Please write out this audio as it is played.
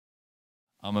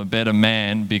I'm a better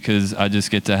man because I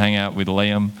just get to hang out with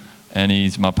Liam, and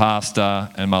he's my pastor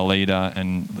and my leader.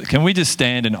 And can we just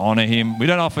stand and honour him? We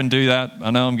don't often do that. I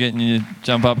know I'm getting you to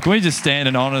jump up. Can we just stand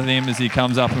and honour him as he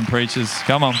comes up and preaches?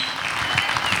 Come on.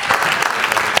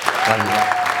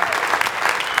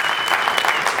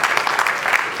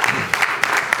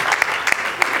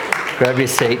 Grab your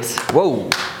seats. Whoa,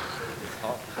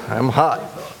 I'm hot.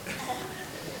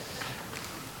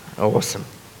 Awesome.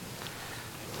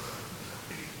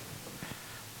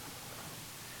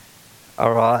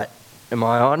 All right, am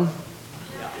I on?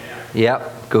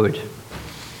 Yep, good.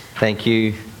 Thank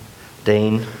you,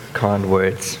 Dean. Kind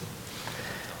words.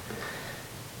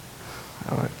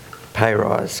 All right. Pay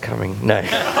rise coming. No.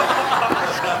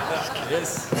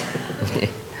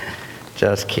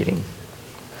 Just kidding.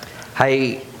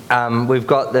 Hey, we've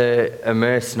got the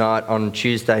Immerse night on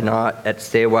Tuesday night at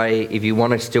Stairway. If you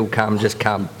want to still come, just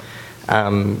come.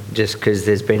 Just because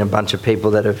there's been a bunch of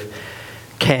people that have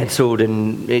cancelled,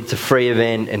 and it's a free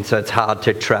event, and so it's hard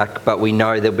to track, but we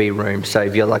know there'll be room. So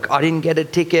if you're like, I didn't get a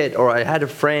ticket, or I had a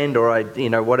friend, or I,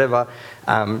 whatever,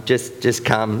 just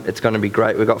come. It's going to be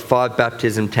great. We've got 5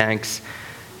 baptism tanks.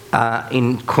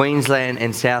 In Queensland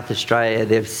and South Australia,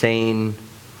 they've seen,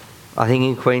 I think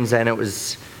in Queensland it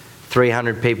was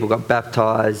 300 people got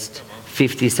baptised,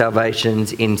 50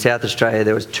 salvations. In South Australia,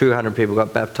 there was 200 people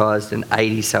got baptised and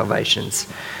 80 salvations,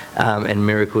 and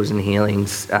miracles and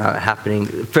healings happening.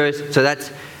 First, so that's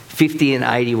 50 and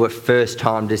 80 were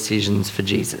first-time decisions for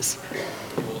Jesus.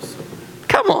 Awesome.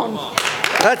 Come on,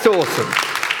 that's awesome.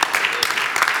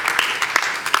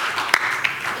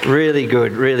 Really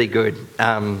good, really good.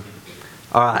 All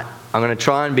right, I'm going to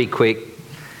try and be quick.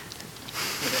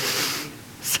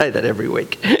 Say that every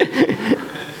week.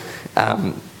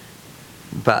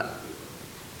 But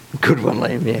good one,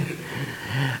 Liam,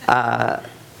 yeah.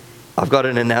 I've got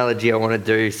an analogy I want to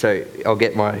do, so I'll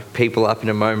get my people up in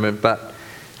a moment. But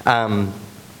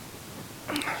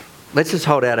let's just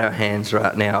hold out our hands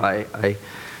right now. I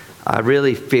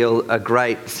really feel a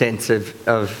great sense of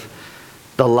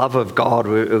the love of God.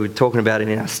 We were talking about it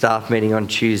in our staff meeting on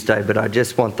Tuesday, but I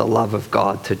just want the love of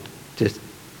God to just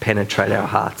penetrate our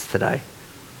hearts today.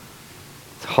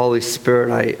 Holy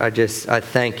Spirit, I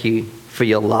thank you for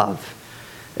your love.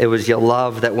 It was your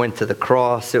love that went to the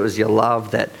cross. It was your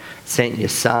love that sent your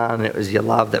Son. It was your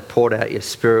love that poured out your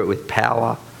Spirit with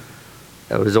power.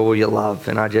 It was all your love.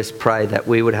 And I just pray that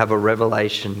we would have a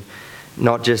revelation,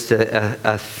 not just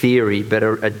a theory, but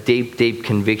a deep, deep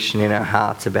conviction in our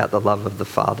hearts about the love of the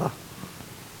Father.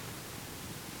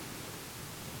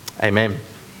 Amen.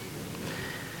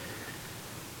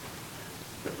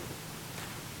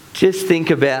 Just think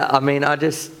about,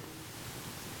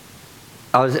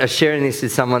 I was sharing this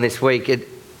with someone this week.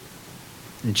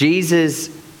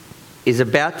 Jesus is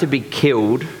about to be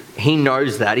killed. He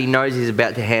knows that. He knows he's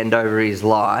about to hand over his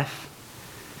life.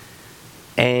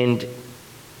 And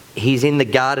he's in the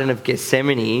Garden of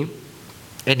Gethsemane,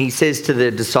 and he says to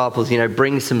the disciples,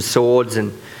 bring some swords,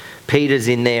 and Peter's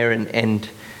in there, and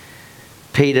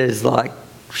Peter's like,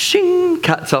 shing,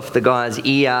 cuts off the guy's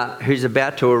ear who's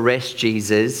about to arrest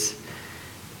Jesus.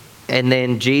 And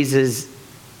then Jesus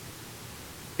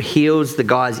heals the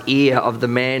guy's ear of the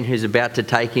man who's about to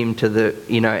take him to the,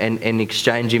 and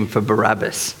exchange him for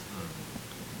Barabbas.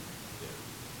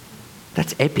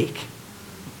 That's epic.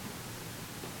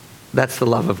 That's the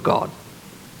love of God.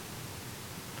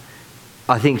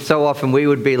 I think so often we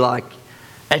would be like,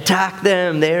 attack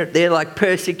them, they're like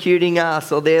persecuting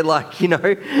us, or they're like,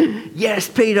 yes,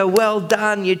 Peter, well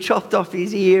done, you chopped off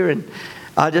his ear. And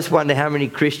I just wonder how many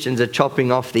Christians are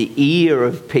chopping off the ear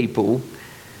of people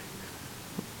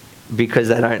because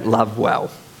they don't love well.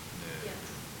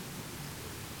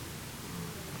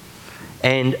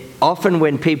 And often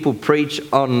when people preach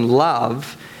on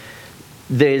love,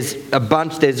 there's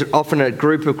often a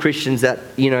group of Christians that,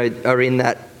 are in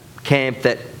that camp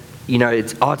that,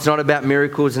 it's not about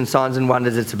miracles and signs and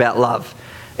wonders, it's about love.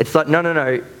 It's like, no.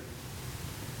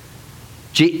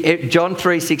 John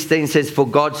 3:16 says, for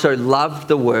God so loved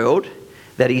the world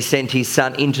that he sent his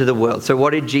Son into the world. So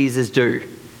what did Jesus do?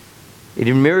 He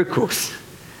did miracles.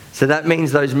 So that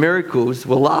means those miracles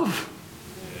were love.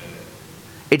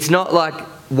 It's not like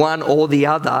one or the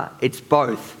other, it's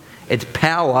both. It's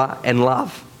power and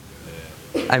love.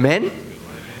 Amen?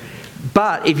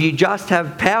 But if you just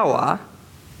have power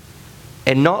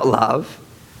and not love,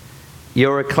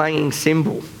 you're a clanging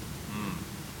cymbal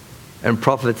and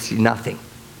profits you nothing.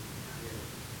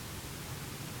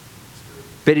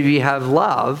 But if you have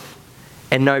love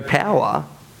and no power,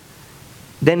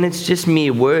 then it's just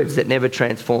mere words that never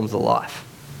transforms a life.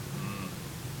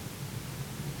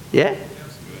 Yeah?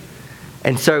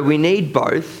 And so we need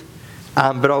both.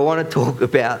 But I want to talk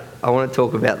about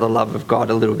the love of God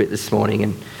a little bit this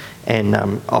morning, and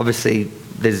obviously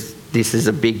this is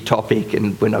a big topic,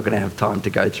 and we're not going to have time to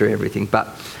go through everything. But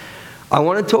I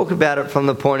want to talk about it from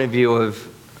the point of view of,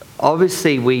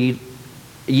 obviously,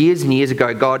 years and years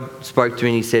ago, God spoke to me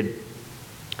and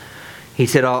He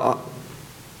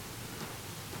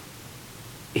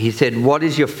said, "What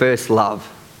is your first love?"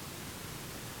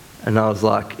 And I was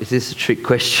like, "Is this a trick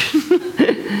question?"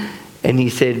 And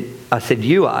I said,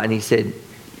 "You are." And he said,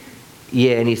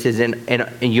 "Yeah." And he says, and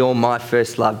you're my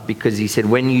first love, because he said,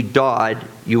 when you died,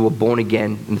 you were born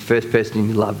again, and the first person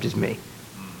you loved is me.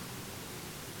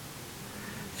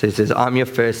 So he says, I'm your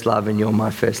first love and you're my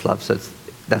first love. So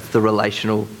that's the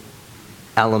relational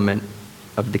element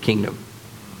of the kingdom.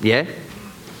 Yeah?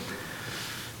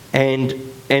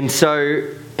 And so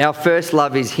our first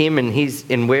love is him,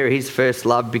 and we're his first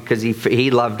love because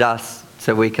he loved us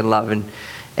so we can love. And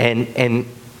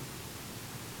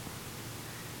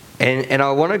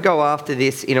I want to go after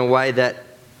this in a way that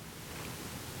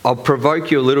I'll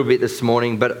provoke you a little bit this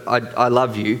morning, but I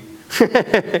love you.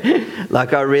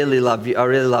 Like, I really love you.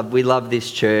 We love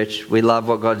this church. We love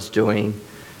what God's doing.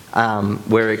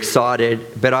 We're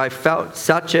excited. But I felt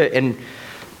and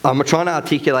I'm trying to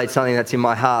articulate something that's in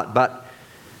my heart, but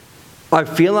I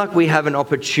feel like we have an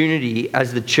opportunity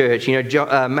as the church. You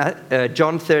know,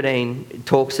 John 13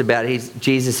 talks about,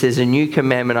 Jesus says, a new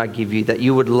commandment I give you, that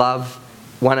you would love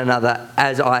one another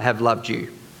as I have loved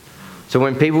you. So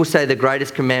when people say the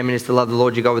greatest commandment is to love the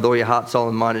Lord your God with all your heart, soul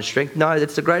and mind and strength, no,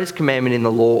 that's the greatest commandment in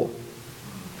the law.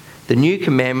 The new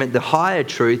commandment, the higher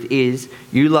truth, is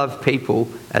you love people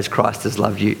as Christ has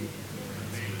loved you.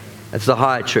 That's the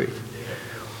higher truth.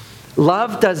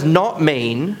 Love does not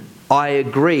mean I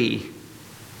agree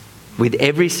with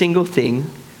every single thing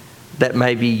that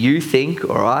maybe you think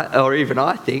or even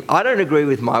I think. I don't agree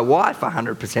with my wife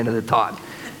 100% of the time.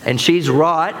 And she's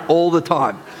right all the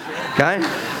time. Okay?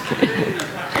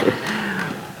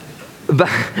 But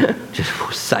just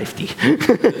for safety.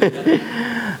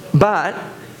 But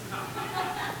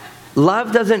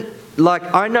love doesn't,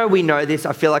 like, I know we know this.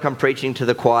 I feel like I'm preaching to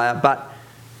the choir, but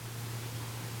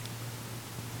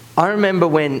I remember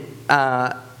when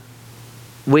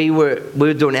we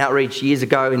were doing outreach years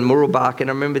ago in Murrelbach, and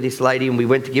I remember this lady, and we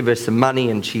went to give her some money,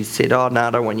 and she said, "Oh, no,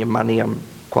 I don't want your money. I'm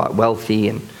quite wealthy."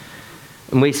 And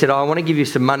we said, "Oh, I want to give you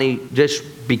some money just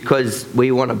because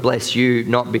we want to bless you,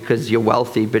 not because you're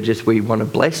wealthy, but just we want to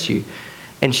bless you."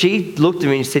 And she looked at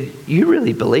me and said, "You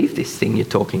really believe this thing you're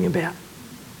talking about?"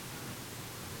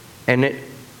 And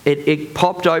it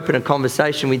popped open a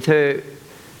conversation with her,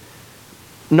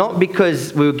 not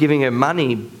because we were giving her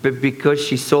money, but because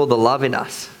she saw the love in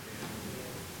us.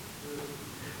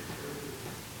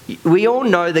 We all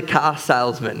know the car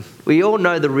salesman. We all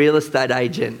know the real estate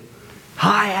agent.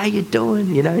 "Hi, how you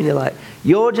doing?" You know, and you're like,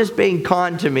 you're just being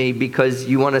kind to me because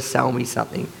you want to sell me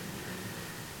something.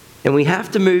 And we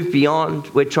have to move beyond.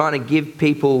 We're trying to give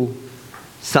people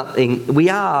something. We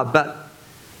are, but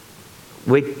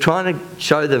we're trying to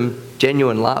show them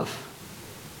genuine love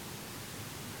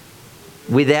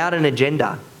without an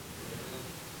agenda.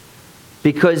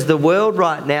 Because the world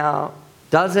right now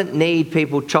doesn't need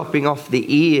people chopping off the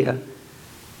ear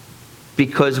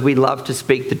because we love to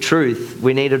speak the truth.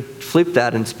 We need to flip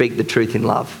that and speak the truth in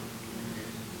love.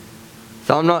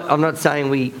 So I'm not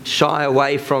saying we shy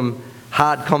away from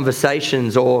hard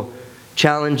conversations or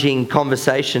challenging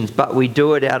conversations, but we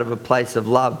do it out of a place of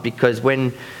love, because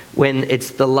when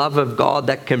it's the love of God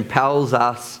that compels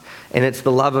us, and it's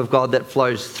the love of God that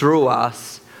flows through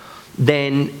us,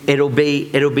 then it'll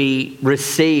be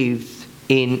received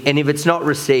in. And if it's not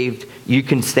received, you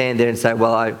can stand there and say,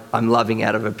 "Well, I'm loving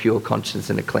out of a pure conscience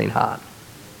and a clean heart."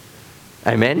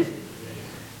 Amen?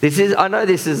 I know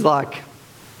this is like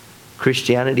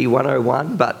Christianity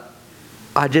 101, but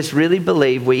I just really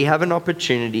believe we have an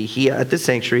opportunity here at the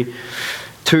sanctuary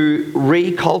to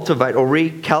recultivate or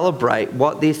recalibrate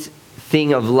what this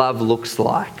thing of love looks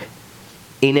like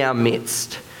in our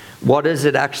midst. What does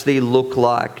it actually look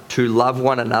like to love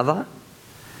one another,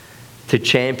 to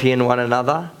champion one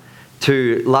another,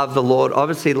 to love the Lord?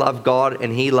 Obviously love God,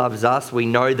 and He loves us. We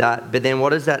know that. But then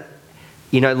what is that?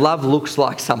 You know, love looks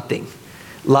like something.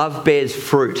 Love bears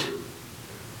fruit.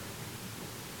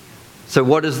 So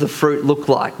what does the fruit look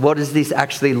like? What does this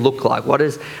actually look like? What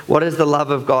does the love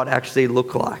of God actually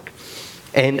look like?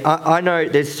 And I know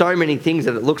there's so many things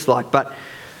that it looks like, but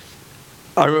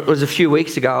it was a few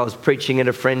weeks ago, I was preaching at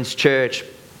a friend's church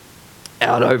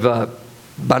out over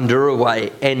Bundoora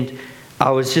way, and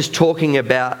I was just talking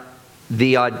about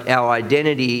our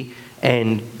identity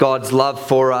and God's love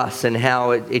for us, and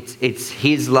how it's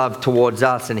His love towards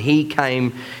us. And He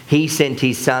came, He sent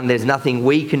His Son. There's nothing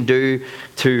we can do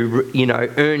to,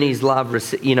 earn His love,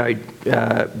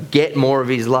 get more of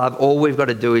His love. All we've got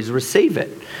to do is receive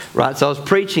it, right? So I was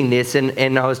preaching this,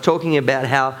 and I was talking about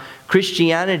how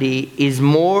Christianity is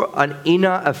more an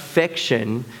inner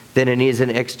affection than it is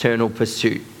an external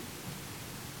pursuit.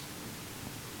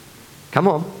 Come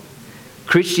on.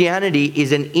 Christianity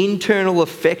is an internal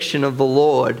affection of the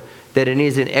Lord than it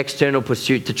is an external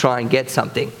pursuit to try and get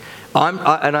something.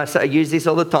 I use this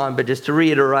all the time, but just to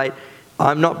reiterate,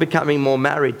 I'm not becoming more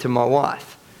married to my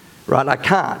wife, right? I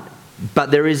can't,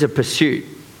 but there is a pursuit.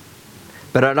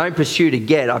 But I don't pursue to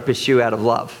get, I pursue out of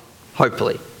love,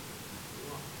 hopefully.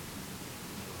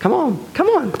 Come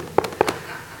on.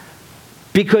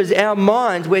 Because our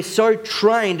minds, we're so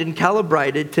trained and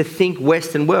calibrated to think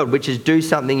Western world, which is do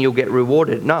something, you'll get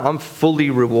rewarded. No, I'm fully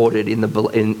rewarded in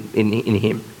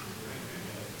Him.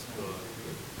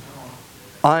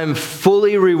 I'm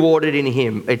fully rewarded in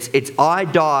Him. It's I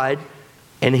died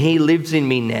and He lives in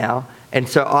me now. And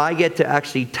so I get to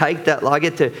actually take that, I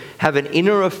get to have an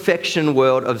inner affection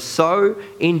world of so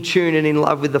in tune and in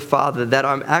love with the Father that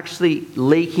I'm actually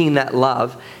leaking that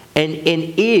love. And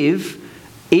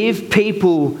if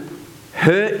people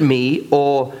hurt me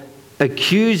or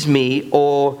accuse me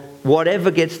or whatever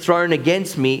gets thrown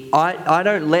against me, I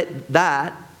don't let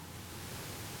that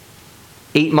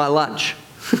eat my lunch.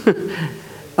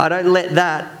 I don't let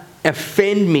that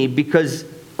offend me because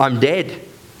I'm dead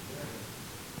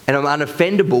and I'm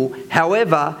unoffendable.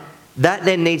 However, that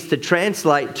then needs to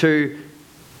translate to,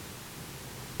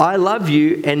 I love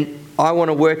you and I want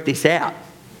to work this out.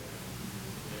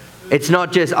 It's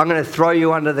not just, I'm going to throw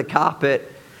you under the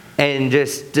carpet and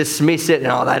just dismiss it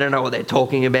and, they don't know what they're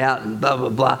talking about and blah, blah,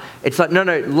 blah. It's like, no,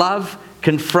 love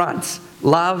confronts.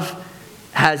 Love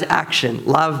has action.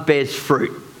 Love bears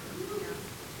fruit.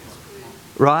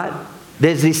 Right?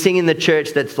 There's this thing in the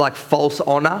church that's like false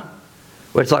honour,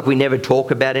 where it's like we never talk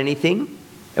about anything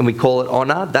and we call it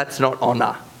honour. That's not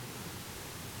honour.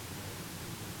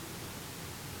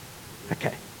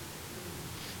 Okay.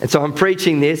 And so I'm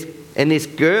preaching this, and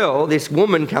this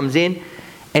woman comes in,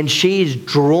 and she's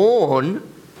drawn.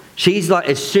 She's like,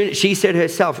 as soon she said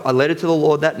herself, I led her to the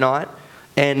Lord that night,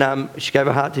 and she gave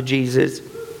her heart to Jesus.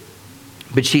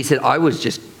 But she said, I was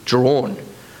just drawn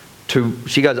to.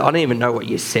 She goes, I don't even know what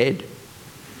you said,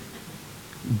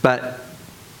 but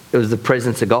it was the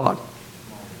presence of God.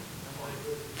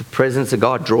 The presence of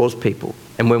God draws people,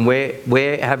 and when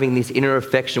we're having this inner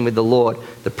affection with the Lord,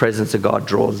 the presence of God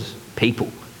draws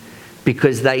people.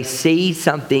 Because they see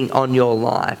something on your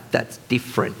life that's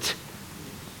different.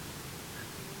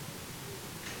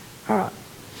 All right.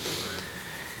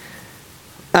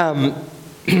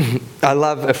 I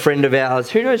love a friend of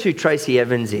ours. Who knows who Tracy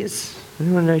Evans is?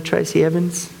 Anyone know Tracy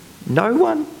Evans? No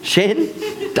one?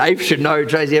 Shen? Dave should know who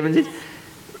Tracy Evans is.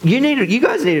 You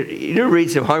guys need to read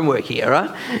some homework here,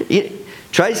 right?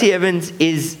 Tracy Evans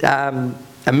is a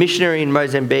missionary in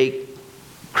Mozambique.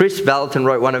 Chris Vallotton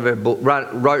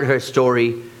wrote her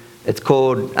story. It's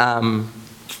called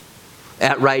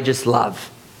Outrageous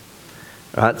Love.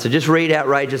 All right, so just read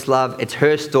Outrageous Love. It's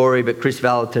her story, but Chris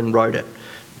Vallotton wrote it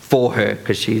for her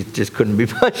because she just couldn't be.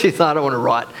 She thought, I don't want to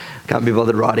write. Can't be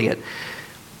bothered writing it.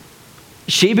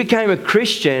 She became a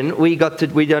Christian. We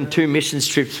done 2 mission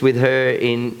trips with her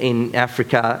in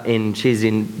Africa, and she's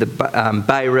in the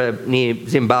Beira near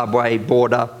Zimbabwe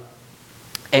border,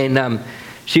 and.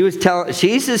 She was telling,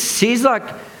 she's like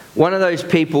one of those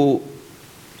people,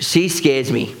 she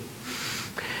scares me.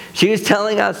 She was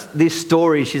telling us this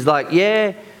story. She's like,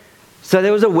 yeah, so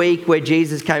there was a week where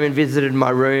Jesus came and visited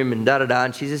my room and da-da-da,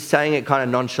 and she's just saying it kind of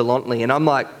nonchalantly. And I'm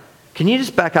like, can you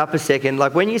just back up a second?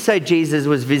 Like when you say Jesus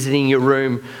was visiting your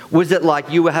room, was it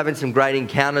like you were having some great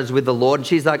encounters with the Lord? And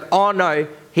she's like, oh no,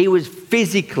 He was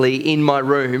physically in my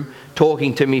room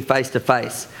talking to me face to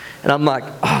face. And I'm like,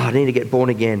 I need to get born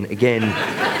again.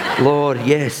 Lord,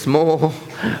 yes, more,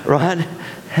 right?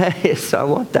 Yes, I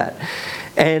want that.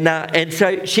 And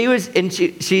so she was, and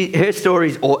her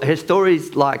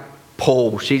story's like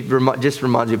Paul. She just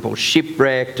reminds me of Paul,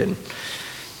 shipwrecked, and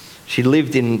she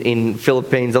lived in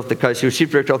Philippines off the coast. She was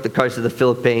shipwrecked off the coast of the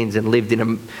Philippines and lived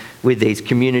with these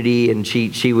community, and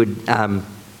she would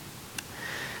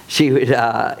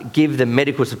give them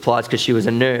medical supplies because she was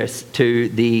a nurse to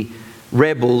the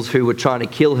rebels who were trying to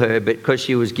kill her, but because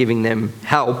she was giving them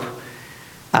help,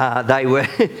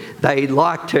 they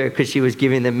liked her because she was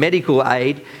giving them medical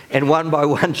aid, and one by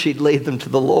one she'd lead them to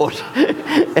the Lord.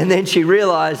 And then she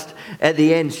realised at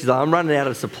the end, she's like, I'm running out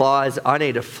of supplies, I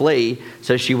need to flee.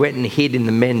 So she went and hid in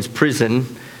the men's prison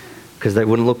because they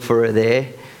wouldn't look for her there,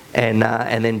 and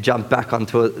then jumped back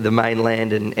onto the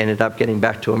mainland and ended up getting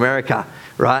back to America,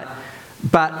 right?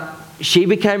 But she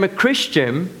became a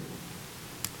Christian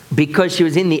because she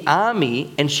was in the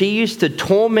army, and she used to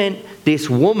torment this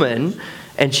woman,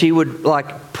 and she would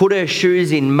like put her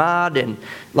shoes in mud and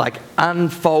like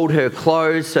unfold her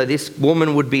clothes so this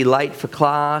woman would be late for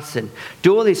class, and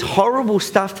do all this horrible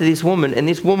stuff to this woman. And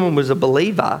this woman was a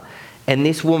believer, and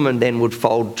this woman then would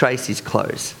fold Tracy's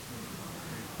clothes,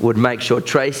 would make sure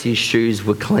Tracy's shoes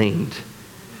were cleaned,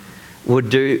 would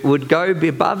go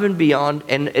above and beyond,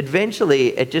 and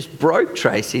eventually it just broke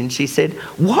Tracy, and she said,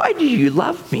 "Why do you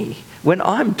love me when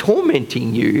I'm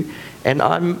tormenting you?" And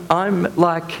I'm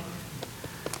like,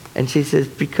 and she says,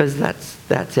 "Because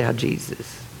that's our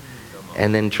Jesus."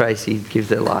 And then Tracy gives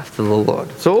her life to the Lord.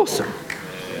 It's awesome.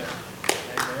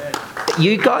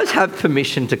 You guys have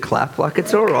permission to clap, like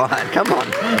it's all right. Come on.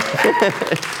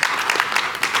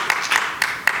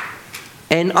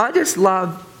 And I just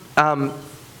love, I've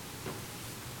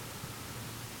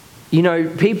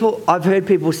heard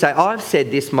people say, I've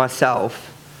said this myself,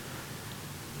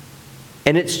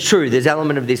 and it's true, there's an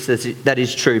element of this that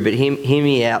is true, but hear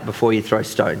me out before you throw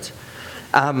stones.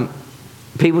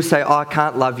 People say, I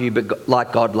can't love you but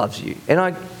like God loves you.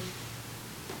 And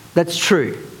that's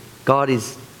true. God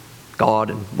is God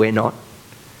and we're not.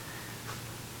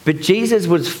 But Jesus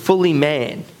was fully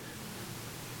man.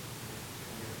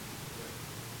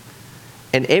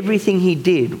 And everything he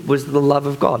did was the love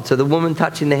of God. So the woman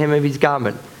touching the hem of his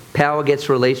garment, power gets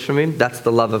released from him, that's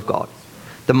the love of God.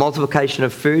 The multiplication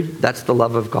of food, that's the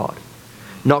love of God.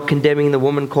 Not condemning the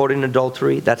woman caught in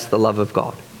adultery, that's the love of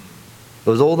God. It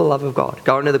was all the love of God.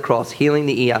 Going to the cross, healing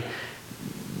the ear,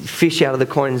 fish out of the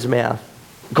coin's mouth,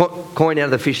 coin out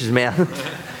of the fish's mouth.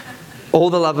 All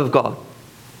the love of God,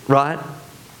 right?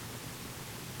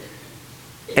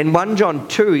 And 1 John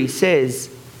 2, he says,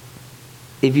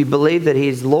 if you believe that he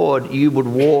is Lord, you would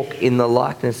walk in the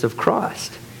likeness of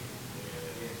Christ.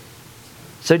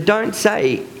 So don't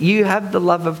say, you have the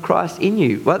love of Christ in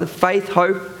you. Well, the faith,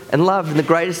 hope, and love. And the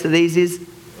greatest of these is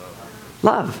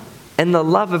love. And the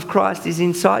love of Christ is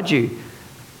inside you.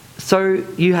 So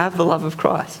you have the love of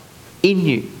Christ in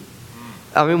you.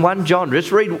 I mean, 1 John,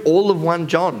 just read all of 1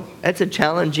 John. That's a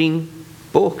challenging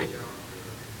book.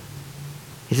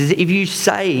 He says, if you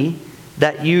say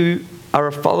that you are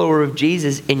a follower of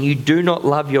Jesus and you do not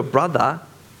love your brother,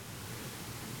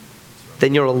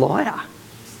 then you're a liar.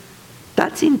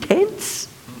 That's intense.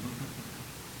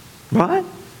 Right?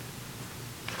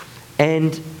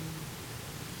 And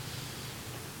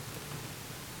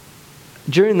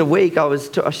during the week, I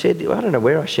don't know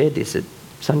where I shared this, at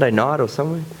Sunday night or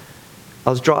somewhere. I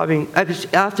was driving,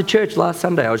 after church last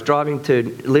Sunday, I was driving to,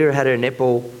 Lyra had her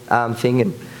netball thing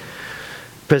and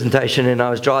presentation, and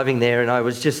I was driving there and I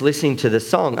was just listening to the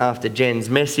song after Jen's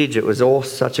message. It was all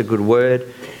such a good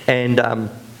word. And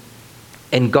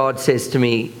God says to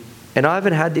me, and I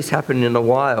haven't had this happen in a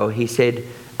while, he said,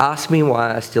 ask me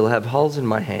why I still have holes in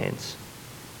my hands.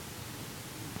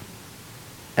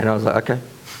 And I was like, okay,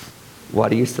 why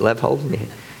do you still have holes in your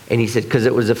hand? And he said, because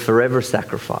it was a forever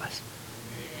sacrifice.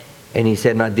 And he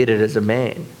said, and I did it as a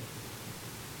man.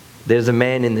 There's a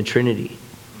man in the Trinity.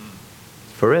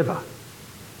 Forever.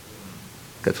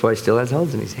 That's why he still has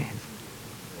holes in his hands.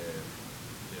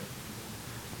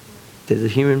 There's a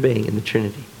human being in the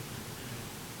Trinity.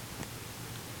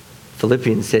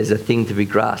 Philippians says, a thing to be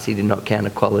grasped, he did not count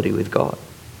equality with God.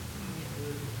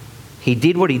 He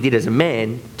did what he did as a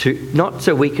man, not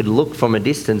so we could look from a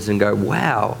distance and go,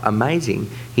 wow, amazing.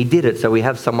 He did it so we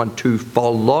have someone to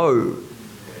follow.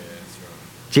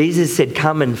 Jesus said,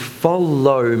 come and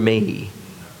follow me.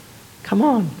 Come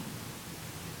on.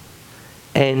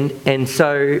 And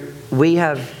so we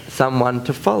have someone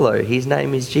to follow. His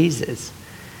name is Jesus.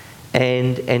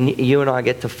 And you and I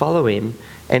get to follow him.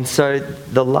 And so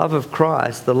the love of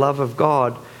Christ, the love of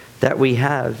God that we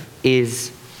have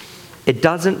is, it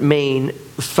doesn't mean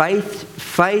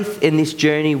faith in this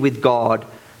journey with God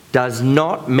does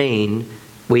not mean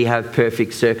we have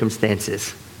perfect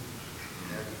circumstances.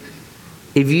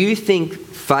 If you think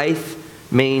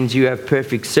faith means you have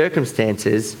perfect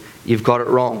circumstances, you've got it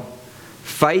wrong.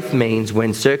 Faith means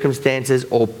when circumstances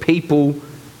or people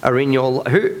are in your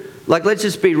life. Like, let's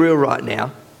just be real right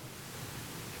now.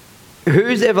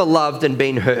 Who's ever loved and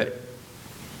been hurt?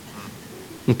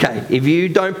 Okay, if you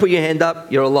don't put your hand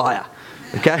up, you're a liar.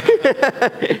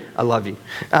 Okay? I love you.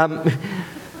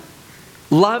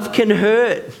 Love can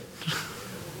hurt.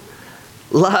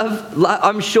 Love,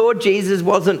 I'm sure Jesus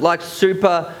wasn't like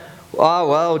super, oh,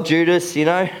 well, Judas, you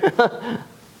know.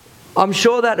 I'm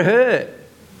sure that hurt.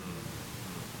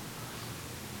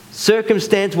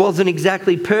 circumstance wasn't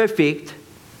exactly perfect,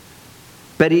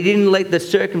 but he didn't let the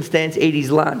circumstance eat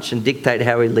his lunch and dictate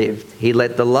how he lived. He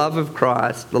let the love of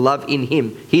Christ, the love in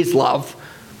him, his love,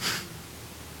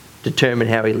 determine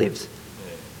how he lives.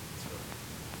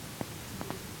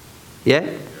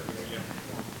 Yeah?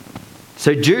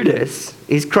 So Judas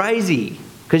is crazy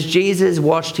because Jesus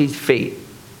washed his feet,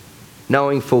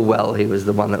 knowing full well he was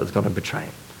the one that was going to betray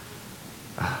him.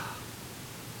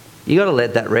 You got to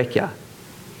let that wreck you.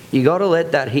 You got to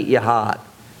let that hit your heart.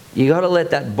 You got to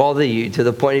let that bother you to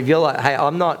the point if you're like, hey,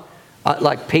 I'm not,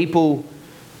 like people,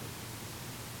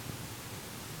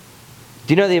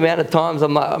 do you know the amount of times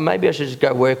I'm like, maybe I should just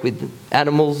go work with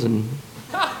animals and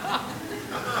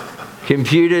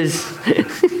computers.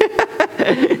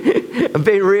 I'm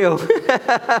being real.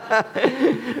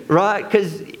 Right?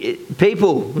 Because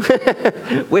people,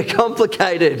 we're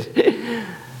complicated.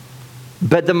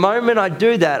 But the moment I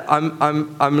do that,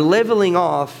 I'm leveling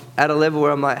off at a level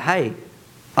where I'm like, hey,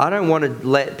 I don't want to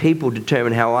let people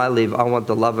determine how I live. I want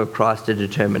the love of Christ to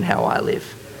determine how I live.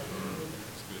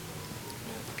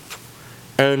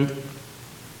 And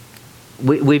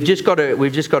we've just got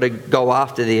to go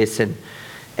after this, and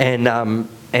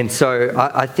so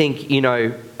I think, you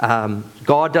know,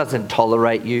 God doesn't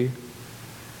tolerate you.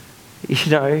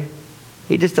 You know,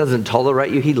 He just doesn't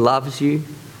tolerate you. He loves you.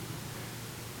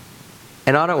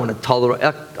 And I don't want to tolerate,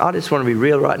 I just want to be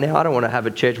real right now. I don't want to have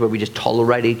a church where we just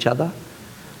tolerate each other.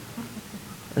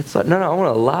 It's like, no, I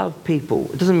want to love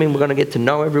people. It doesn't mean we're going to get to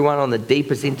know everyone on the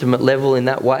deepest, intimate level in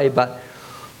that way, but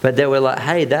they were like,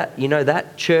 hey,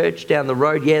 that church down the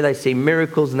road, yeah, they see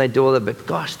miracles and they do all that, but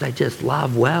gosh, they just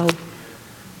love well.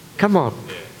 Come on.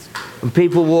 And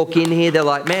people walk in here, they're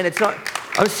like, man, it's not,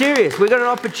 I'm serious, we've got an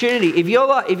opportunity. If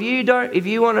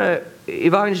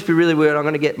I can just be really weird, I'm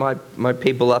going to get my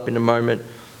people up in a moment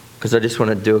because I just want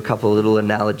to do a couple of little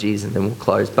analogies and then we'll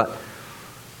close. But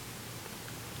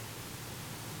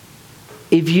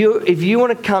if you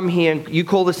want to come here and you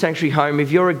call the sanctuary home,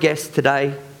 if you're a guest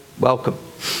today, welcome.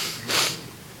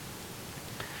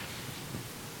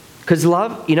 Because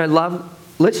love,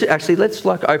 let's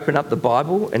like open up the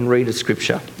Bible and read a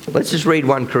scripture. Let's just read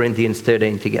 1 Corinthians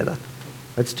 13 together.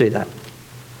 Let's do that.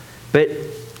 But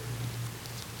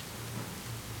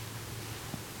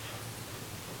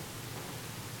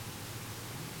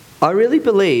I really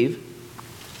believe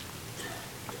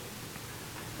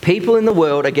people in the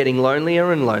world are getting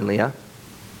lonelier and lonelier,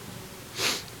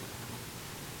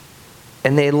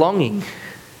 and they're longing.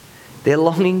 They're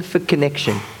longing for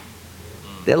connection.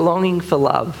 They're longing for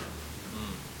love.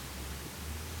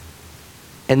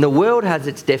 And the world has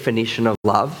its definition of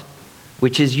love,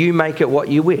 which is you make it what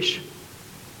you wish.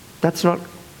 That's not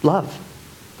love.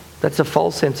 That's a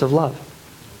false sense of love.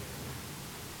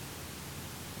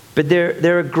 But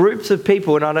there are groups of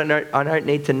people, and I don't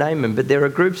need to name them, but there are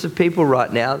groups of people right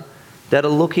now that are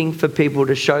looking for people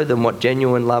to show them what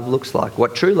genuine love looks like,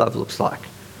 what true love looks like,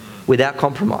 without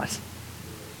compromise.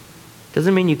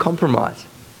 Doesn't mean you compromise.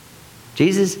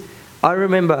 Jesus, I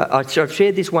remember, I've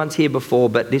shared this once here before,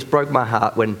 but this broke my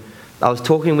heart when I was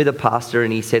talking with a pastor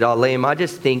and he said, oh, Liam, I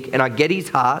just think, and I get his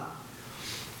heart,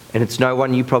 and it's no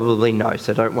one you probably know,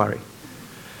 so don't worry.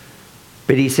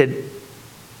 But he said,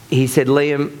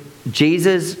 Liam,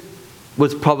 Jesus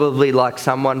was probably like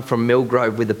someone from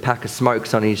Millgrove with a pack of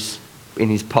smokes in his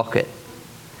pocket.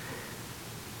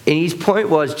 And his point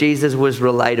was Jesus was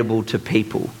relatable to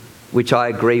people, which I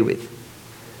agree with.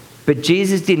 But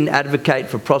Jesus didn't advocate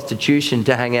for prostitution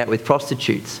to hang out with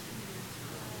prostitutes.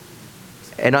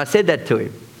 And I said that to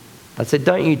him. I said,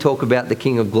 don't you talk about the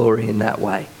King of Glory in that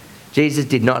way. Jesus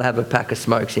did not have a pack of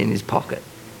smokes in his pocket.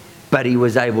 But he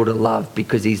was able to love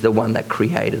because he's the one that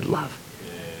created love.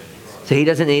 So he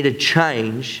doesn't need to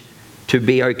change to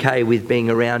be okay with being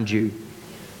around you.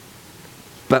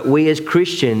 But we as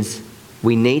Christians,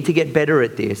 we need to get better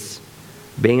at this.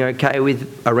 Being okay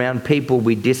with around people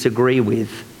we disagree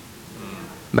with.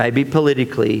 Maybe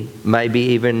politically, maybe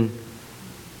even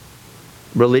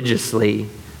religiously,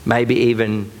 maybe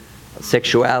even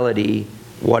sexuality,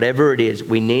 whatever it is,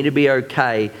 we need to be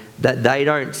okay that they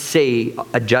don't see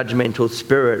a judgmental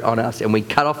spirit on us and we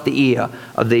cut off the ear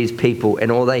of these people and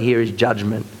all they hear is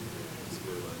judgment.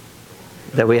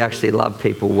 That we actually love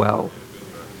people well.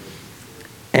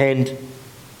 And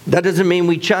that doesn't mean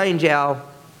we change our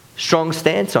strong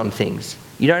stance on things.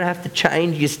 You don't have to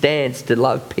change your stance to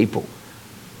love people.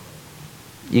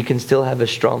 You can still have a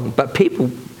strong... But people...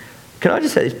 Can I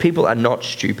just say this? People are not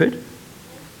stupid.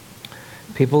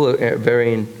 People are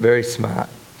very, very smart.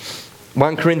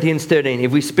 1 Corinthians 13.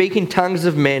 If we speak in tongues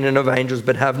of men and of angels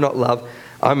but have not love,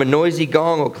 I'm a noisy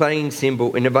gong or clanging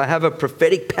cymbal. And if I have a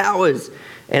prophetic powers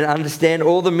and understand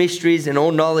all the mysteries and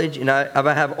all knowledge, if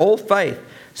I have all faith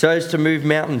so as to move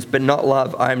mountains, but not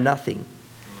love, I am nothing.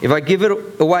 If I give it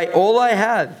away all I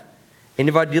have, and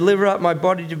if I deliver up my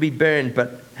body to be burned,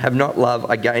 but have not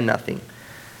love, I gain nothing.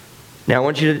 Now I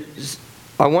want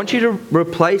you to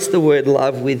replace the word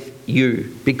love with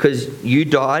you, because you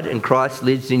died and Christ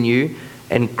lives in you,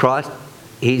 and Christ,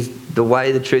 He's the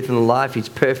way, the truth, and the life. He's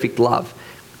perfect love.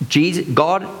 Jesus,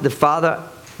 God, the Father,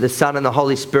 the Son, and the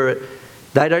Holy Spirit,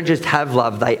 they don't just have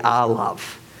love, they are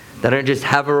love. They don't just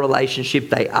have a relationship,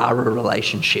 they are a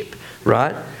relationship,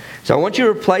 right? So I want you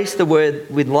to replace the word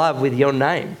with love with your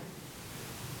name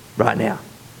right now.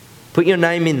 Put your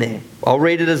name in there. I'll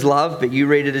read it as love, but you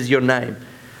read it as your name.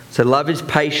 So love is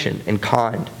patient and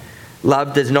kind.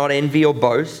 Love does not envy or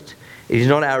boast. It is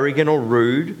not arrogant or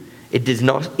rude. It does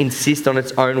not insist on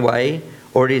its own way,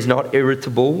 or it is not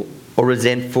irritable or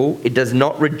resentful. It does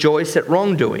not rejoice at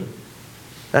wrongdoing.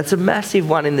 That's a massive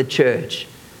one in the church.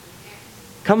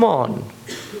 Come on.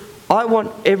 I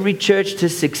want every church to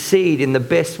succeed in the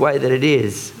best way that it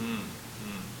is.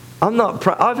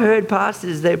 I've heard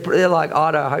pastors, they're like,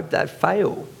 I hope they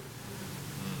fail.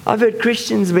 I've heard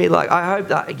Christians be like, I hope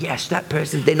that, yes, that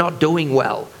person, they're not doing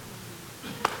well.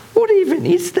 What even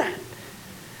is that?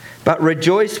 But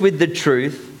rejoice with the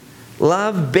truth.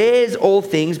 Love bears all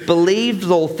things, believes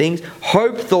all things,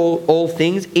 hopes all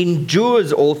things,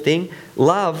 endures all things.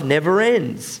 Love never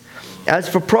ends. As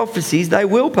for prophecies, they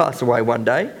will pass away one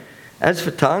day. As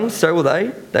for tongues, so will they.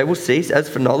 They will cease. As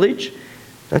for knowledge,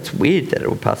 that's weird that it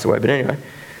will pass away, but anyway.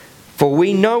 For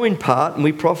we know in part and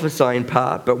we prophesy in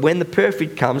part, but when the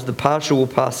perfect comes, the partial will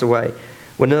pass away.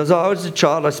 When as I was a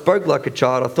child, I spoke like a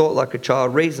child, I thought like a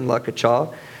child, reasoned like a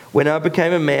child. When I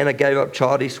became a man, I gave up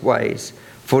childish ways.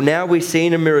 For now we see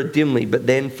in a mirror dimly, but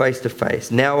then face to face.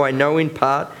 Now I know in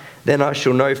part, then I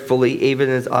shall know fully, even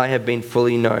as I have been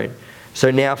fully known. So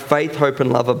now faith, hope,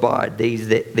 and love abide,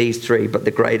 these three, but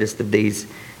the greatest of these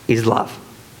is love.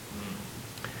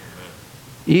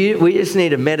 We just need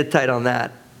to meditate on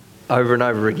that over and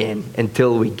over again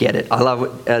until we get it. I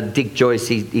love it. Dick Joyce,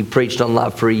 he preached on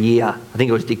love for a year. I think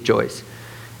it was Dick Joyce.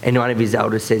 And one of his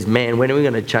elders says, man, when are we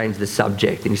going to change the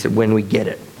subject? And he said, when we get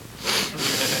it.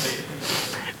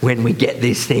 When we get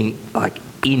this thing like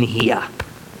in here.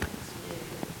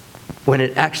 When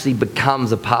it actually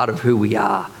becomes a part of who we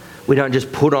are. We don't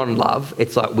just put on love,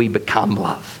 it's like we become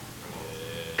love.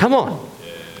 Come on.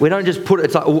 We don't just put it,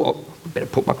 it's like, oh, I better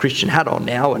put my Christian hat on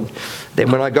now. And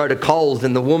then when I go to Coles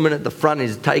and the woman at the front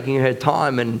is taking her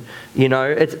time and,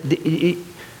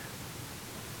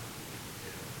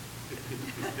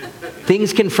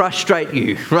 things can frustrate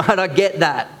you, right? I get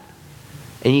that.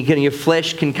 And your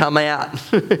flesh can come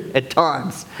out at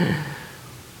times.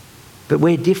 But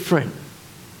we're different.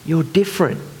 You're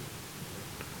different.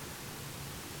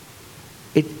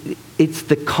 It's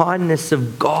the kindness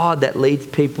of God that leads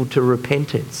people to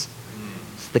repentance.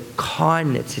 It's the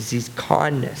kindness. It's His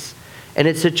kindness. And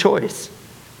it's a choice.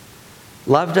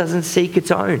 Love doesn't seek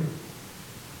its own.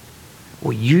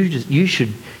 Well, you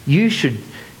should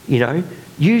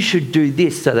do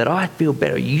this so that I feel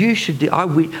better. You should do,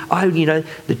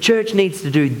 the church needs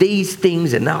to do these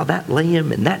things, and that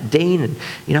Liam and that Dean and,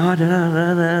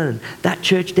 and that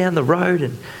church down the road,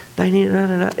 and they need,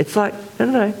 It's like,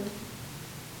 no.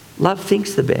 Love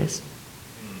thinks the best,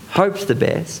 hopes the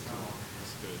best.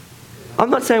 I'm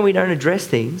not saying we don't address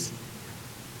things.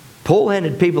 Paul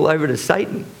handed people over to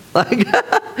Satan. I'm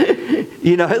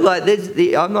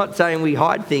not saying we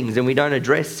hide things and we don't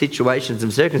address situations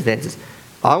and circumstances.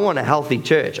 I want a healthy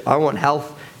church. I want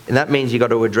health, and that means you've got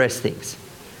to address things.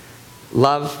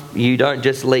 Love, you don't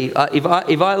just leave. If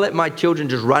I let my children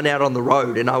just run out on the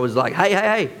road and I was like,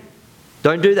 hey,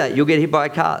 don't do that. You'll get hit by a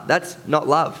car. That's not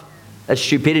love. That's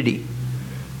stupidity.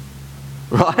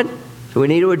 Right? So we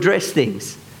need to address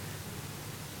things.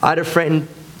 I had a friend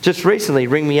just recently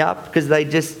ring me up because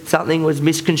something was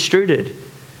misconstrued.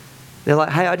 They're like,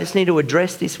 hey, I just need to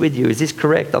address this with you. Is this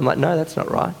correct? I'm like, no, that's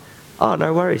not right. Oh,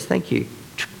 no worries. Thank you.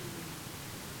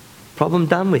 Problem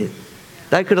done with.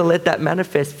 They could have let that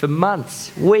manifest for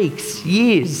months, weeks,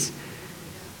 years.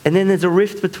 And then there's a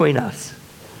rift between us.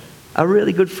 A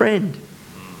really good friend.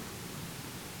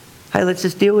 Hey, let's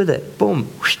just deal with it. Boom.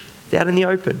 Whoosh, it's out in the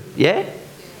open. Yeah?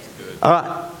 All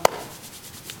right.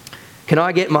 Can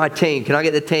I get my team? Can I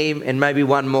get the team and maybe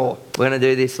one more? We're going to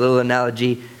do this little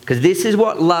analogy because this is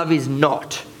what love is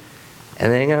not.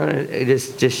 And then I'm going to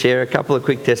just share a couple of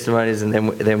quick testimonies and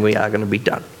then we are going to be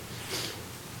done.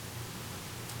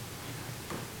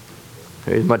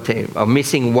 Who's my team? I'm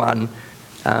missing one,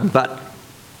 but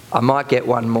I might get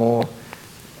one more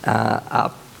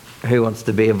up. Who wants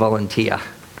to be a volunteer?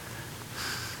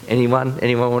 Anyone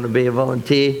want to be a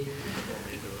volunteer?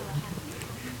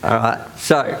 All right,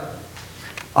 so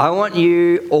I want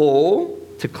you all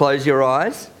to close your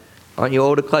eyes. I want you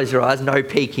all to close your eyes, no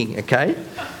peeking, okay?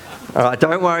 All right,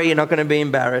 don't worry, you're not going to be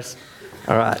embarrassed.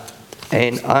 All right,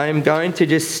 and I'm going to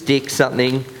just stick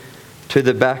something to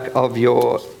the back of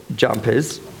your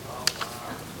jumpers.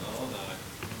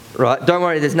 Right, don't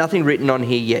worry, there's nothing written on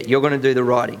here yet. You're going to do the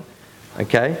writing,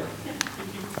 okay?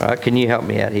 All right, can you help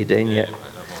me out here, Dean? Yeah.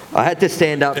 I had to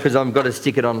stand up because I've got to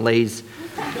stick it on Lee's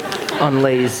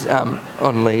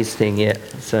thing, yeah.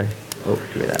 So, oh,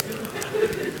 give me that.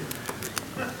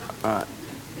 All right.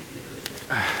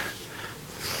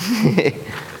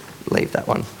 Leave that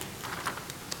one.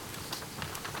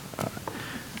 All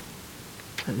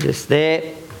right. Just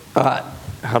there. All right,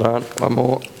 hold on, one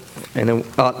more. And then,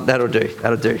 oh, that'll do.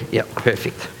 Yep,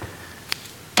 perfect.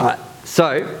 All right,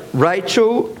 so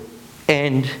Rachel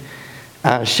and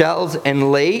Shells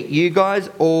and Lee, you guys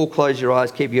all close your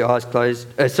eyes, keep your eyes closed.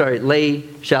 Lee,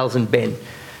 Shells and Ben,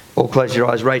 all close your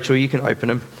eyes. Rachel, you can open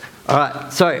them. All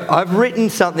right, so I've written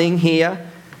something here.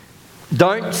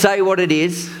 Don't say what it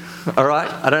is, all right?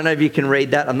 I don't know if you can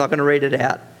read that. I'm not going to read it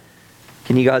out.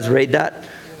 Can you guys read that?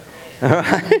 All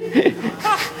right.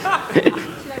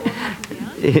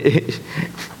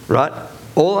 Right?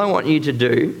 All I want you to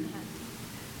do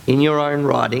in your own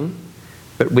writing,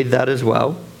 but with that as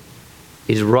well,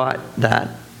 is write that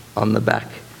on the back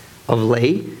of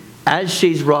Lee. As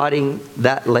she's writing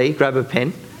that, Lee, grab a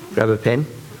pen. Grab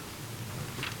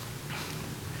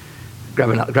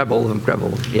all of them.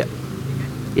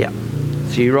 Yeah.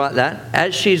 So you write that.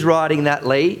 As she's writing that,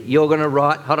 Lee, you're going to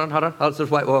write, hold on,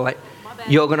 just wait.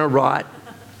 You're going to write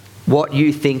what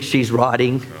you think she's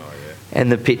writing and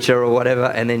the picture or whatever,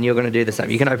 and then you're going to do the same.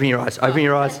 You can open your eyes. Open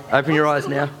your eyes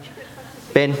now.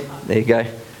 Ben, there you go.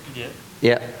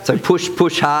 Yeah. So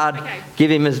push hard. Okay.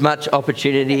 Give him as much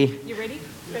opportunity. Okay. You ready?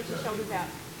 Stretch your shoulders out.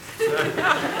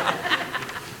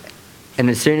 And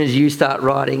as soon as you start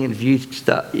writing, and if you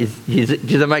start, does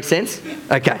that make sense?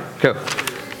 Okay, cool.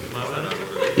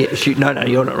 Yeah, shoot. No,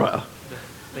 you're not right.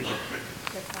 Thank you.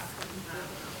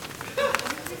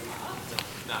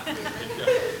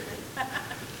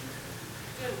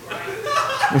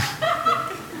 Is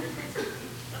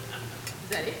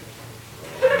that it?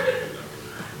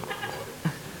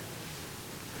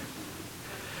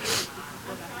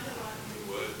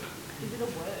 Is it a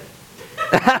word?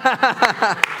 I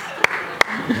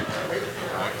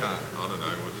don't know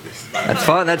what it is.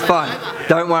 That's fine.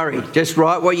 Don't worry. Just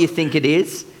write what you think it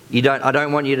is. I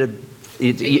don't want you to. Are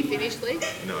you finished, Lee?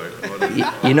 No.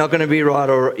 You're not going to be right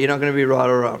or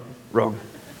wrong.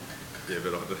 Yeah,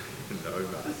 but I don't know.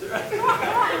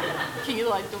 Can you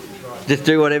like do it? Just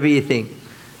do whatever you think.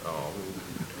 Oh.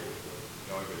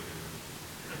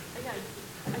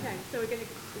 Okay. So we're going to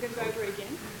go over it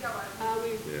again. Yeah,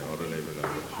 I don't even know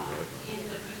what she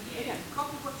wrote. Okay.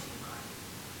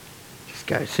 Just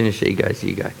go. As soon as she goes,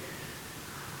 you go.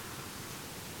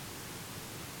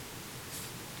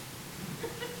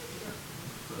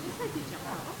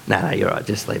 No, you're right.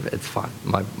 Just leave it. It's fine.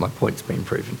 My point's been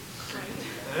proven.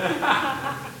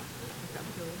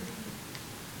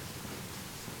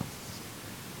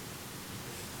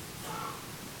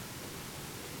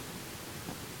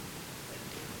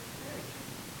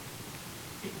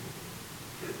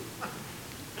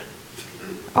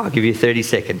 I'll give you 30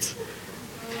 seconds.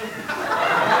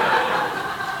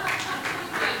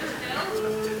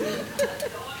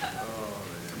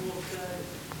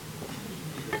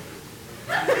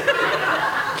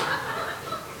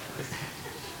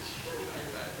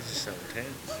 This is so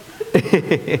intense.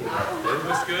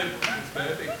 Looks good. It's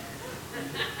perfect.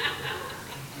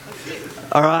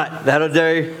 All right, that'll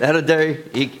do.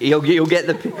 You'll get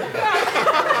the.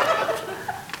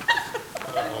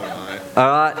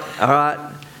 All right.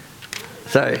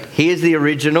 So here's the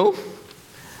original.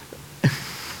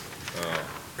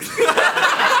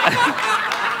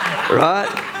 Right.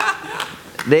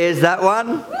 There's that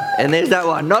one, and there's that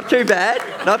one. Not too bad.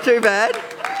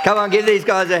 Come on, give these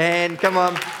guys a hand. Come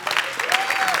on.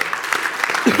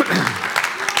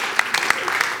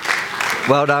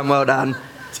 Well done.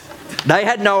 They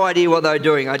had no idea what they were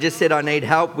doing. I just said I need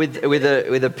help with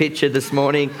a picture this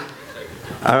morning.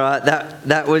 All right,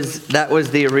 that was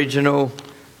the original.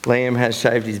 Liam has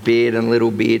shaved his beard and a little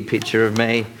beard picture of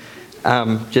me,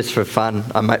 just for fun.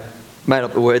 I made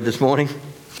up the word this morning.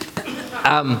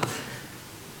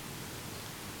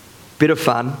 Bit of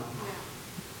fun.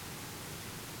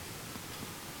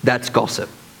 That's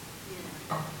gossip.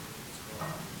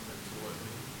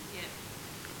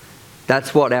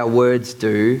 That's what our words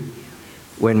do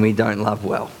when we don't love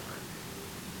well.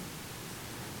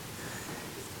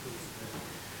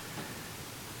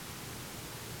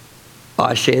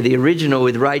 I share the original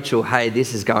with Rachel. Hey,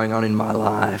 this is going on in my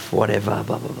life, whatever,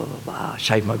 blah, blah, blah, blah, blah.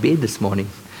 Shaved my beard this morning.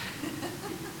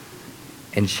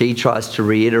 And she tries to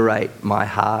reiterate my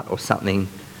heart or something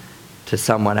to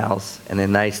someone else, and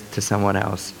then they to someone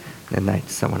else, and then they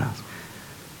to someone else.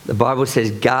 The Bible says,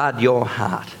 guard your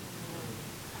heart.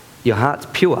 Your heart's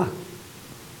pure,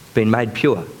 been made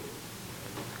pure.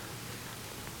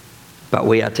 But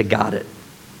we are to guard it.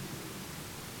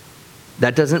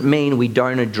 That doesn't mean we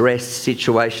don't address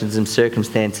situations and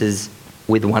circumstances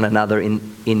with one another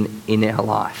in our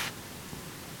life.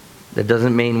 That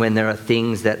doesn't mean when there are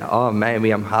things that, oh, maybe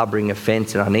I'm harbouring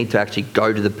offence and I need to actually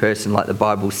go to the person like the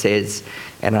Bible says,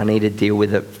 and I need to deal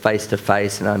with it face to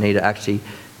face, and I need to actually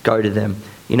go to them.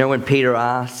 You know, when Peter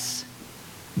asks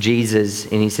Jesus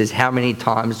and he says, how many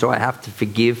times do I have to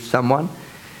forgive someone?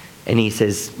 And he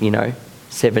says, you know,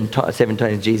 7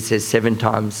 times. Jesus says 7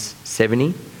 times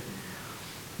 70.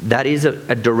 That is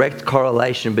a direct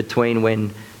correlation between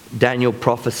when Daniel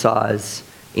prophesies.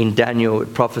 In Daniel,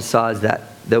 it prophesies that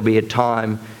there'll be a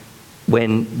time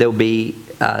when there'll be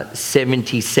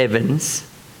 77s.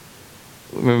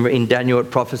 Remember, in Daniel, it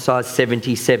prophesies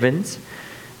 77s,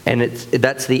 and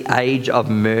that's the age of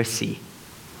mercy.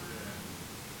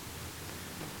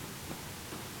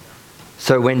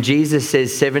 So when Jesus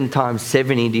says 7 times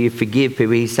 70, do you forgive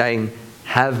people? He's saying,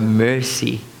 have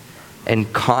mercy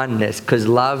and kindness, because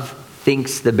love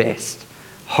thinks the best,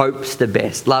 hopes the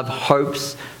best. Love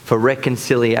hopes for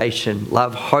reconciliation.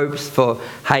 Love hopes for,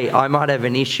 hey, I might have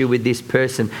an issue with this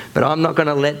person, but I'm not going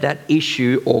to let that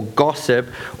issue or gossip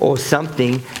or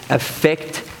something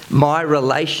affect my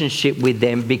relationship with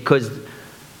them, because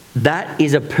that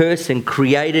is a person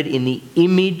created in the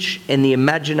image and the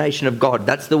imagination of God.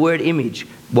 That's the word image.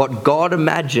 What God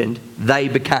imagined, they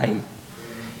became.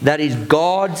 That is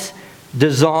God's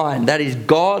design. That is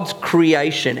God's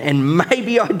creation. And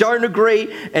maybe I don't agree,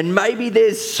 and maybe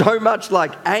there's so much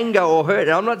like anger or hurt.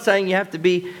 And I'm not saying you have to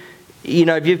be, you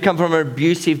know, if you've come from an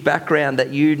abusive background, that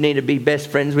you need to be best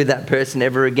friends with that person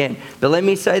ever again. But let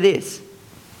me say this.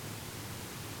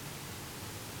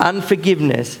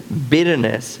 Unforgiveness,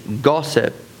 bitterness,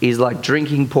 gossip is like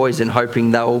drinking poison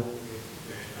hoping they'll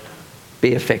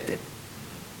be affected.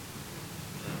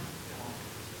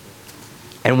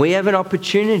 And we have an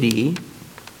opportunity.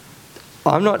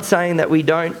 I'm not saying that we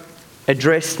don't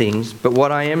address things, but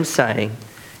what I am saying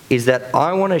is that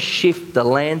I want to shift the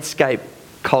landscape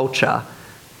culture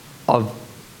of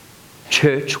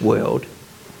church world,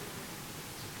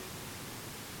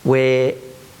 where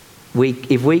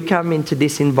if we come into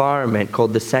this environment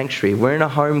called the sanctuary, we're in a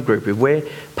home group, if we're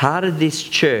part of this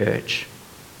church,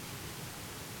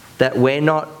 that we're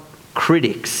not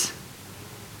critics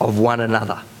of one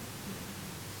another,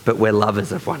 but we're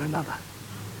lovers of one another.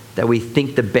 That we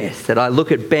think the best. That I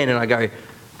look at Ben and I go,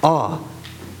 oh,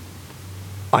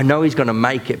 I know he's going to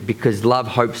make it, because love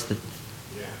hopes that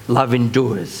love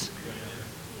endures.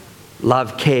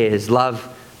 Love cares.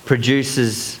 Love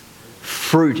produces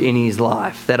fruit in his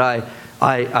life. That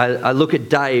I look at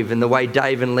Dave and the way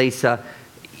Dave and Lisa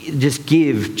just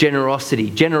give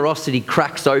generosity. Generosity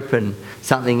cracks open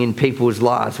something in people's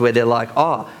lives where they're like,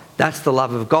 oh, that's the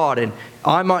love of God. And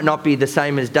I might not be the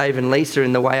same as Dave and Lisa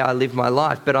in the way I live my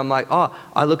life, but I'm like, oh,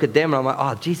 I look at them and I'm like,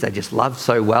 oh, geez, they just love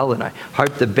so well, and I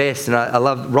hope the best, and I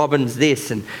love Robin's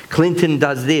this, and Clinton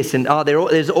does this, and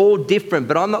there's all different,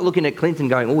 but I'm not looking at Clinton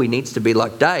going, oh, he needs to be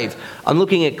like Dave. I'm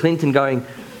looking at Clinton going,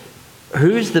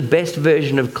 who's the best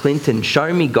version of Clinton?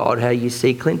 Show me, God, how you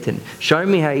see Clinton. Show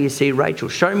me how you see Rachel.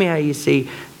 Show me how you see,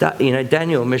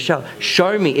 Daniel, Michelle.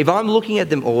 Show me. If I'm looking at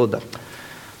them all,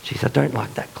 geez, I don't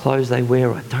like that clothes they wear,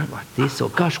 or I don't like this, or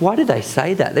gosh, why did they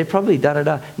say that? They're probably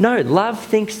da-da-da. No, love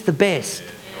thinks the best.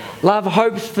 Love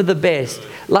hopes for the best.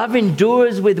 Love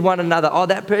endures with one another. Oh,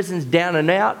 that person's down and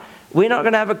out. We're not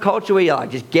going to have a culture where you're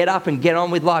like, just get up and get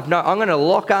on with life. No, I'm going to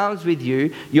lock arms with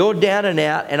you. You're down and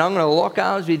out, and I'm going to lock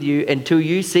arms with you until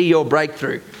you see your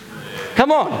breakthrough.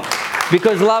 Come on.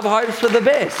 Because love hopes for the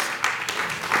best.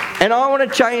 And I want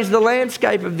to change the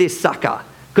landscape of this sucker.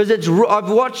 Because I've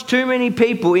watched too many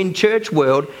people in church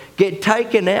world get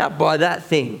taken out by that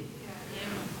thing.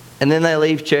 And then they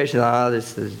leave church and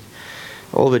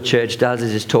all the church does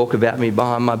is just talk about me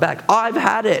behind my back. I've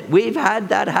had it. We've had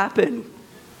that happen.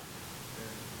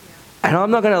 And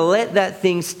I'm not going to let that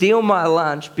thing steal my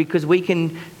lunch, because we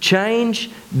can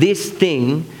change this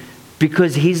thing,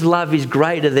 because his love is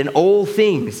greater than all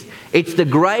things. It's the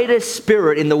greatest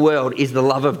spirit in the world is the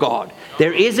love of God.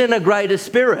 There isn't a greater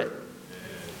spirit.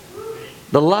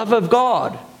 The love of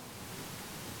God.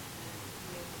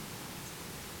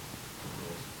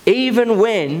 Even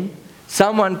when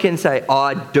someone can say,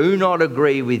 I do not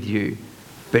agree with you,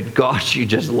 but gosh, you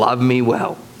just love me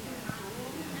well.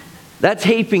 That's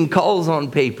heaping coals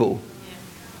on people.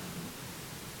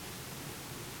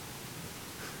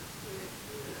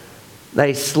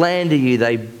 They slander you,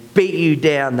 they beat you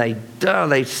down,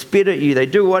 they spit at you, they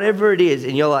do whatever it is,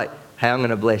 and you're like, hey, I'm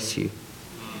going to bless you.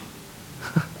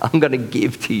 I'm going to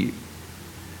give to you.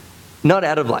 Not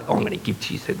out of like, oh, I'm going to give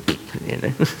to you. So, you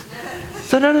know.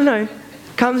 So no.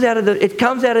 It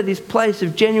comes out of this place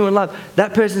of genuine love.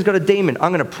 That person's got a demon.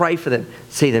 I'm going to pray for them,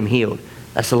 see them healed.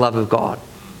 That's the love of God.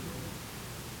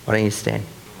 Why don't you stand?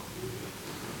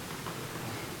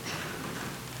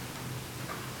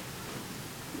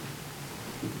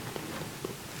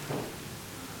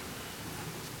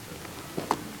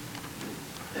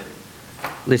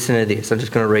 Listen to this. I'm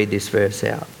just going to read this verse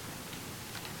out.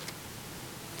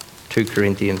 2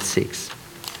 Corinthians 6.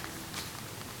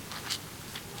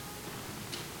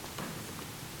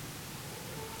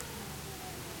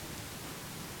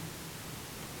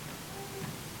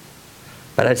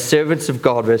 But as servants of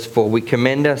God, verse 4, we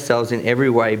commend ourselves in every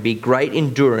way, by great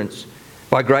endurance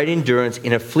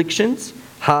in afflictions,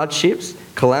 hardships,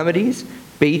 calamities,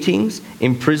 beatings,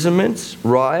 imprisonments,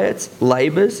 riots,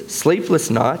 labours, sleepless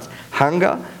nights,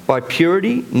 hunger, by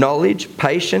purity, knowledge,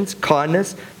 patience,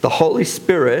 kindness, the Holy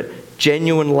Spirit,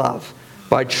 genuine love,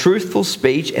 by truthful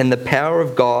speech and the power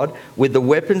of God, with the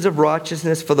weapons of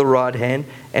righteousness for the right hand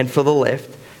and for the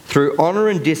left. Through honour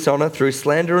and dishonour, through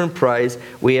slander and praise,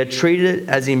 we are treated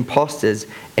as impostors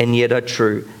and yet are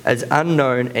true, as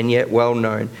unknown and yet well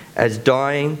known, as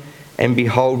dying and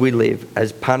behold we live,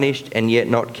 as punished and yet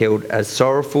not killed, as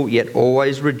sorrowful yet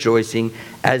always rejoicing,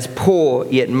 as poor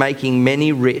yet making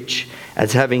many rich,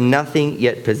 as having nothing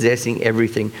yet possessing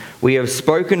everything. We have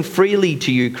spoken freely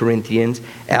to you, Corinthians.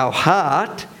 Our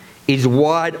heart is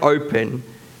wide open.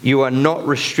 You are not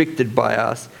restricted by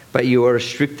us, but you are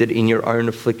restricted in your own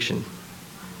affliction.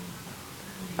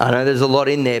 I know there's a lot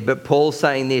in there, but Paul's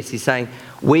saying this. He's saying,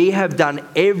 we have done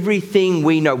everything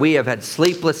we know. We have had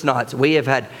sleepless nights.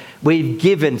 We've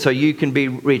given so you can be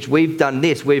rich. We've done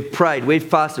this. We've prayed. We've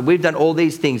fasted. We've done all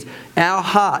these things. Our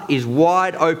heart is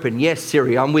wide open. Yes,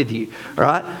 Siri, I'm with you. All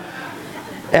right?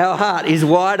 Our heart is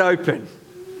wide open.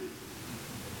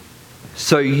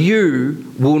 So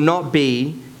you will not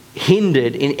be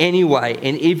hindered in any way,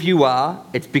 and if you are,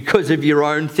 it's because of your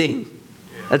own thing.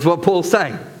 That's what Paul's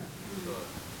saying.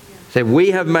 So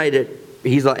we have made it,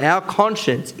 he's like, our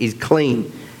conscience is clean,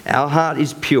 our heart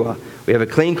is pure. We have a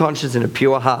clean conscience and a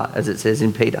pure heart, as it says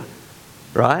in Peter,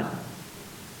 right?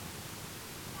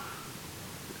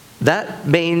 That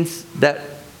means that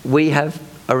we have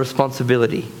a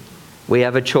responsibility. We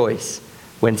have a choice.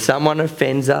 When someone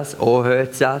offends us or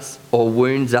hurts us or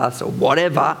wounds us or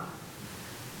whatever,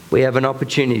 we have an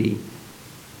opportunity.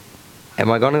 Am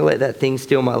I going to let that thing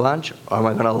steal my lunch, or am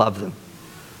I going to love them?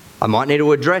 I might need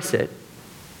to address it,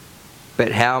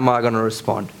 but how am I going to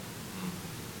respond?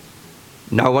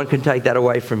 No one can take that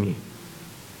away from you.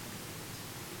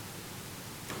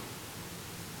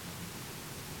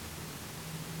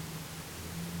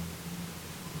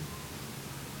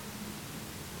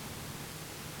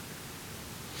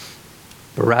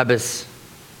 Barabbas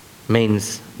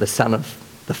means the son of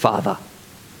the father.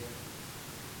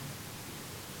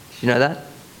 Did you know that?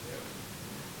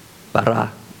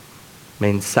 Bara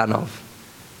means son of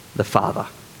the Father.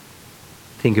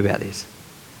 Think about this.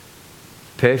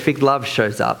 Perfect love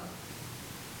shows up.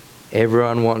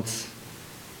 Everyone wants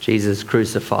Jesus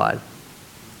crucified.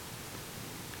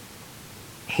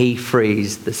 He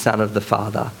frees the Son of the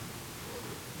Father.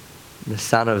 The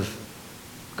Son of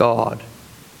God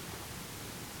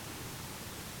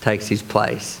takes his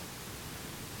place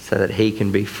so that he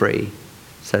can be free,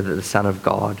 so that the Son of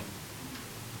God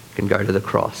can go to the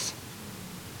cross.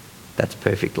 That's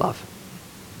perfect love.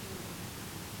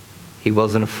 He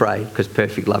wasn't afraid, because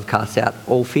perfect love casts out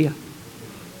all fear.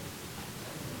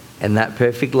 And that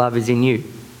perfect love is in you.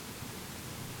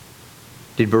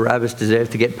 Did Barabbas deserve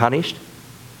to get punished?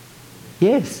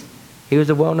 Yes. He was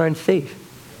a well-known thief.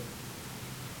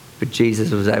 But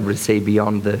Jesus was able to see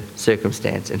beyond the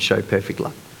circumstance and show perfect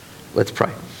love. Let's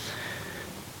pray.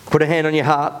 Put a hand on your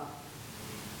heart.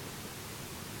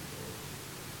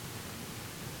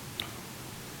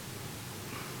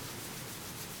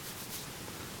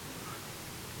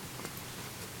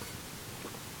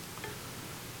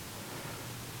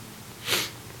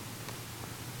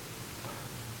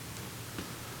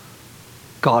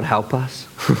 God, help us.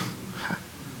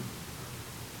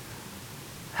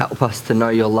 Help us to know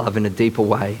your love in a deeper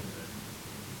way.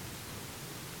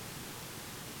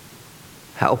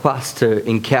 Help us to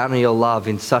encounter your love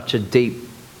in such a deep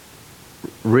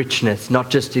richness, not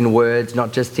just in words,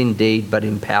 not just in deed, but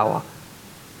in power.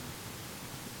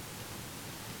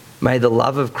 May the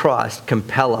love of Christ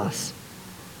compel us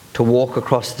to walk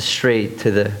across the street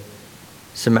to the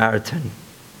Samaritan.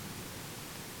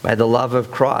 May the love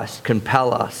of Christ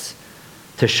compel us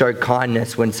to show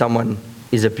kindness when someone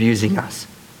is abusing us.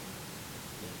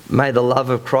 May the love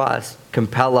of Christ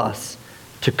compel us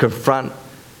to confront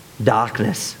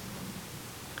darkness.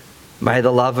 May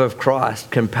the love of Christ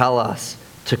compel us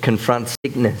to confront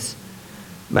sickness.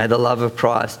 May the love of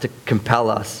Christ to compel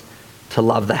us to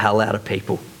love the hell out of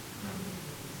people.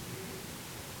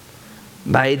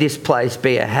 May this place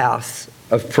be a house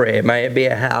of prayer. May it be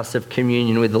a house of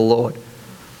communion with the Lord.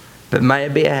 But may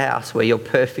it be a house where your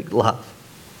perfect love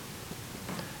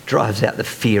drives out the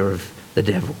fear of the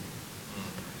devil,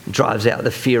 drives out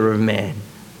the fear of man,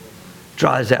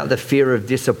 drives out the fear of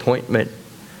disappointment,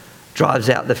 drives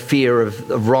out the fear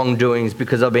of wrongdoings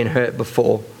because I've been hurt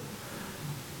before.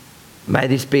 May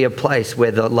this be a place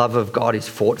where the love of God is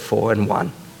fought for and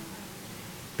won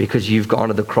because you've gone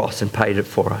to the cross and paid it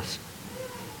for us.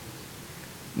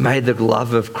 May the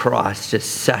love of Christ just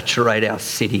saturate our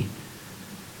city.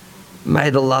 May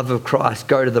the love of Christ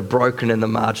go to the broken and the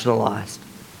marginalised.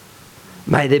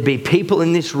 May there be people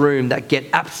in this room that get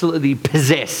absolutely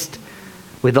possessed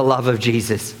with the love of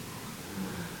Jesus.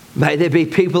 May there be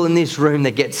people in this room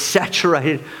that get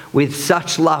saturated with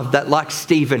such love that, like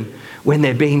Stephen, when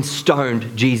they're being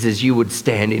stoned, Jesus, you would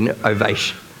stand in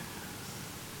ovation.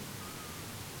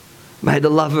 May the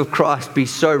love of Christ be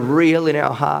so real in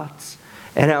our hearts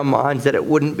and our minds that it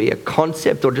wouldn't be a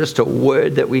concept or just a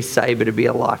word that we say, but it'd be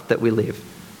a life that we live.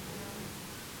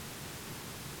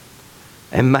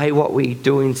 And may what we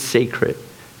do in secret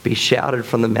be shouted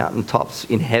from the mountaintops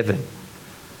in heaven.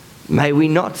 May we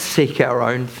not seek our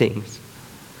own things.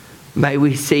 May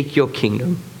we seek your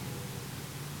kingdom.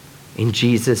 In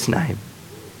Jesus' name.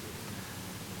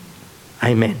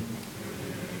 Amen.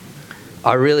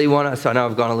 I really want us, I know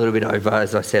I've gone a little bit over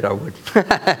as I said I would.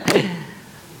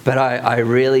 But I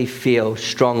really feel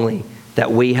strongly that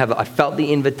I felt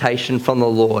the invitation from the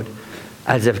Lord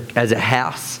as a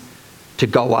house to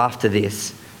go after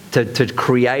this, to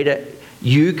create it.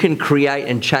 You can create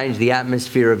and change the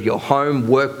atmosphere of your home,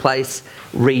 workplace,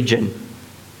 region.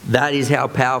 That is how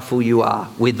powerful you are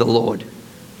with the Lord.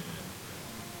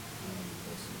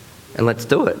 And let's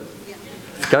do it.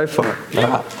 Let's go for it. All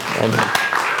right. Amen.